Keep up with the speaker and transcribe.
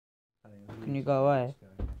Can you go away?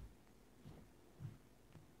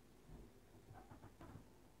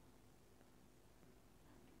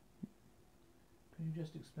 Can you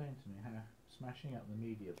just explain to me how smashing up the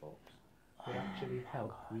media box would actually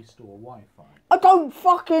help restore Wi-Fi? I don't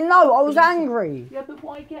fucking know. I was angry. Yeah, but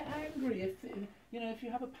why get angry if if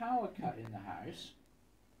you have a power cut in the house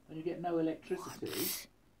and you get no electricity,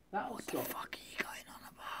 that'll stop. What the fuck are you going on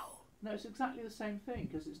about? No, it's exactly the same thing,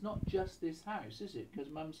 because it's not just this house, is it? Because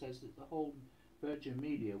Mum says that the whole Virgin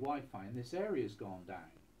Media Wi-Fi in this area's gone down.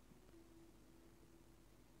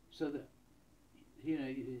 So that,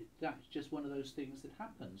 that's just one of those things that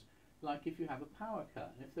happens. Like if you have a power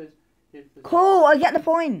cut, and if there's Cool, I get the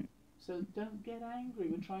point. So don't get angry.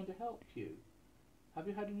 We're trying to help you. Have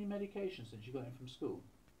you had any medication since you got in from school?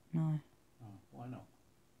 No. Oh, why not?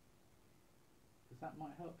 Because that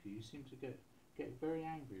might help you. You seem to get very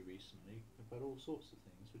angry recently about all sorts of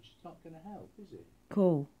things, which is not going to help, is it?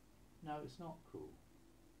 Cool. No, it's not cool.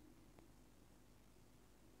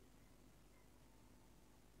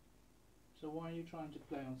 So why are you trying to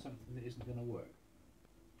play on something that isn't going to work?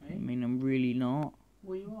 Eh? I mean, I'm really not.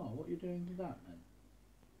 Well, you are. What are you doing with that, then?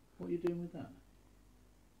 What are you doing with that?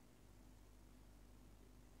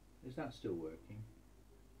 Is that still working?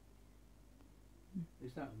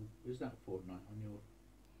 Is that Fortnite on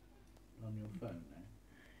your phone now?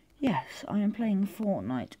 Yes, I am playing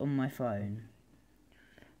Fortnite on my phone.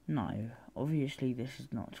 No, obviously this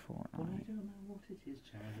is not Well, I Fortnite. don't know what it is,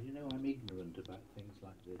 Charlie. You know I'm ignorant about things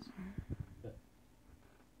like this. But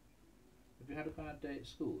have you had a bad day at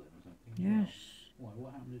school then, or something? Yes. Why?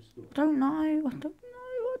 What happened at school? I don't know.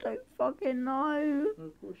 I don't fucking know. Well,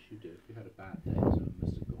 of course you do. If you had a bad day, something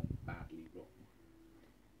must have gone badly wrong.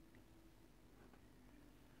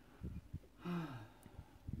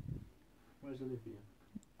 Where's Olivia?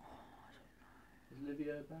 Oh, I don't know. Is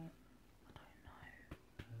Olivia back? I don't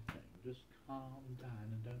know. Okay, well just calm down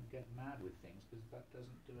and don't get mad with things, because that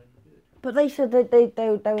doesn't do any good. But they said that they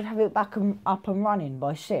would have it back up and running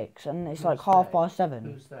by 6, and it's like Who's they? 7:30.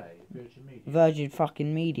 Who's they? Virgin Media? Virgin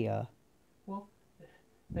fucking Media. Well,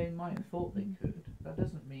 they might have thought they could. That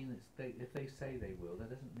doesn't mean if they say they will, that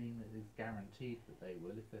doesn't mean that it's guaranteed that they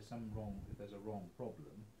will. If there's a wrong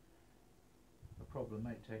problem, a problem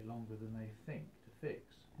may take longer than they think to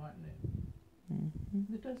fix, mightn't it?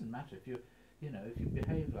 Mm-hmm. It doesn't matter if if you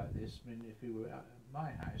behave like this. I mean, if you were at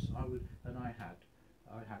my house,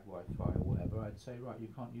 I had Wi-Fi or whatever, I'd say, right, you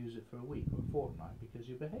can't use it for a week or a fortnight because of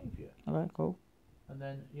your behaviour. Okay, cool. And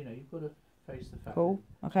then you've got to face the fact. Cool.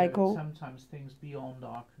 That, Okay, cool. Sometimes things beyond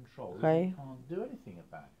our control. Okay. We can't do anything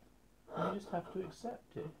about. You just have to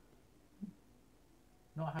accept it.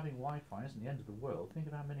 Not having Wi-Fi isn't the end of the world. Think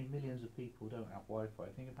of how many millions of people don't have Wi-Fi.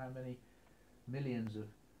 Think of how many millions of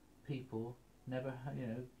people never,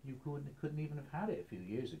 you couldn't even have had it a few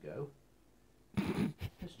years ago.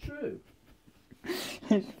 It's true.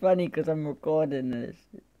 It's funny because I'm recording this.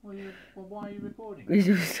 Well, why are you recording? Because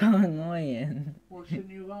it was so annoying. Well, shouldn't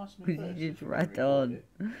you have asked me Because first? you just if right record on. it?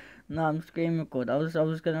 No, I'm screen record. I was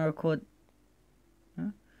gonna record.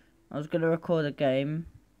 Huh? I was gonna record a game.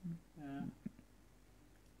 Yeah.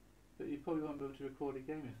 But you probably won't be able to record a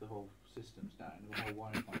game if the whole system's down, the whole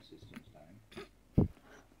Wi-Fi system's down.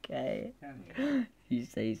 Okay. Can you? You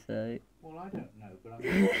say so. Well, I don't know, but I'm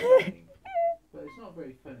just saying. But it's not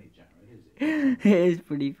very funny, Jared, is it? It is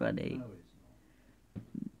pretty funny. No, it's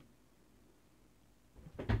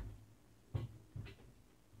not.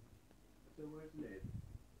 So where's Liv?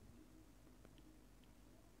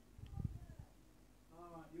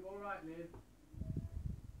 Alright, you alright, Liv?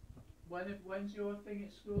 When's your thing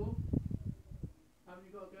at school? Haven't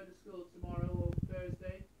you got to go to school tomorrow or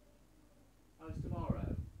Thursday? Oh, it's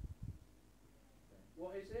tomorrow.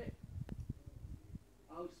 What is it?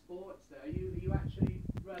 Oh, sports day. Are you actually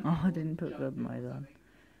running? Oh, I or didn't put jumping good or mic on. something?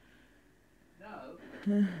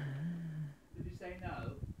 No? Did you say no?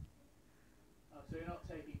 Oh, so you're not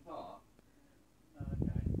taking part? Oh,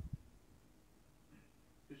 okay.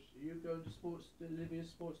 Are you going to Olivia's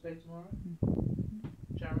sports day tomorrow?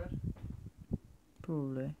 Jared?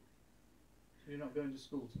 Probably. So you're not going to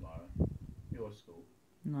school tomorrow? Your school?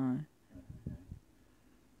 No. Okay.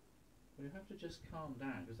 Well, you have to just calm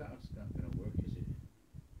down, because that's not going to work, is it?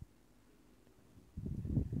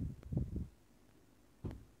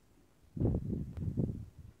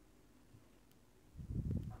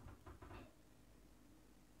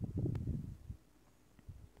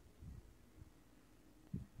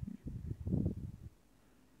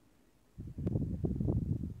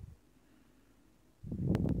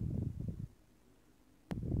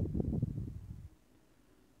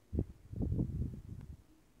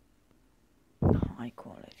 High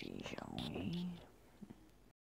quality, shall we?